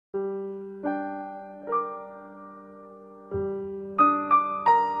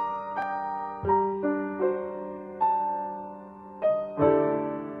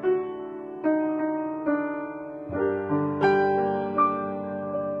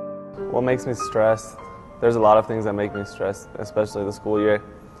What makes me stressed? There's a lot of things that make me stressed, especially the school year.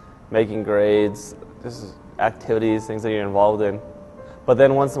 Making grades, just activities, things that you're involved in. But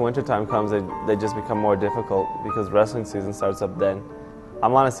then once the winter time comes, they just become more difficult because wrestling season starts up then.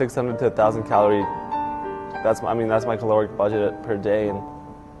 I'm on a 600 to 1,000 calorie, that's my caloric budget per day.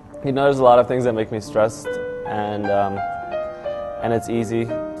 And there's a lot of things that make me stressed, and it's easy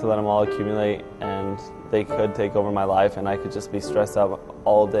to let them all accumulate, and they could take over my life, and I could just be stressed out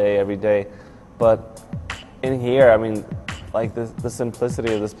all day, every day. But in here, like the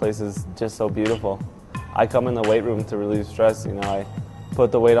simplicity of this place is just so beautiful. I come in the weight room to relieve stress. I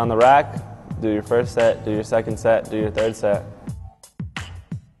put the weight on the rack, do your first set, do your second set, do your third set.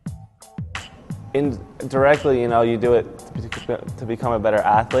 Directly, you do it to become a better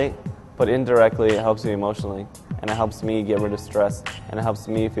athlete, but indirectly it helps you emotionally, and it helps me get rid of stress, and it helps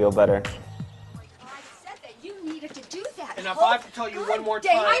me feel better. I said that you needed to do that. And if I have to tell you one more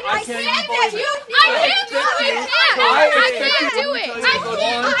time, I said can't that you do it.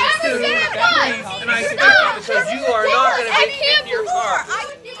 And I expect you because you are not going to make it in your car. I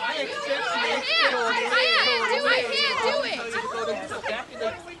expect you. I can't do it. What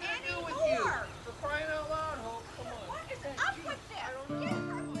do we do with you? For crying out loud, Hope. Come on.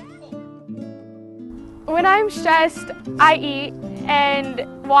 When I'm stressed, I eat and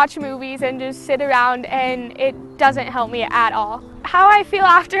watch movies and just sit around, and it doesn't help me at all. How I feel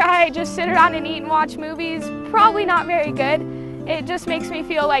after I just sit around and eat and watch movies, probably not very good. It just makes me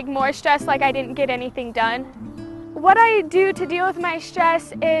feel like more stressed, like I didn't get anything done. What I do to deal with my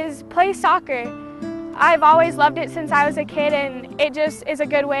stress is play soccer. I've always loved it since I was a kid, and it just is a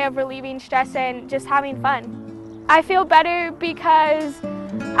good way of relieving stress and just having fun. I feel better because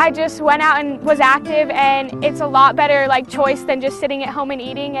I just went out and was active, and it's a lot better choice than just sitting at home and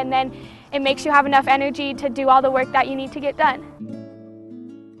eating, and then it makes you have enough energy to do all the work that you need to get done.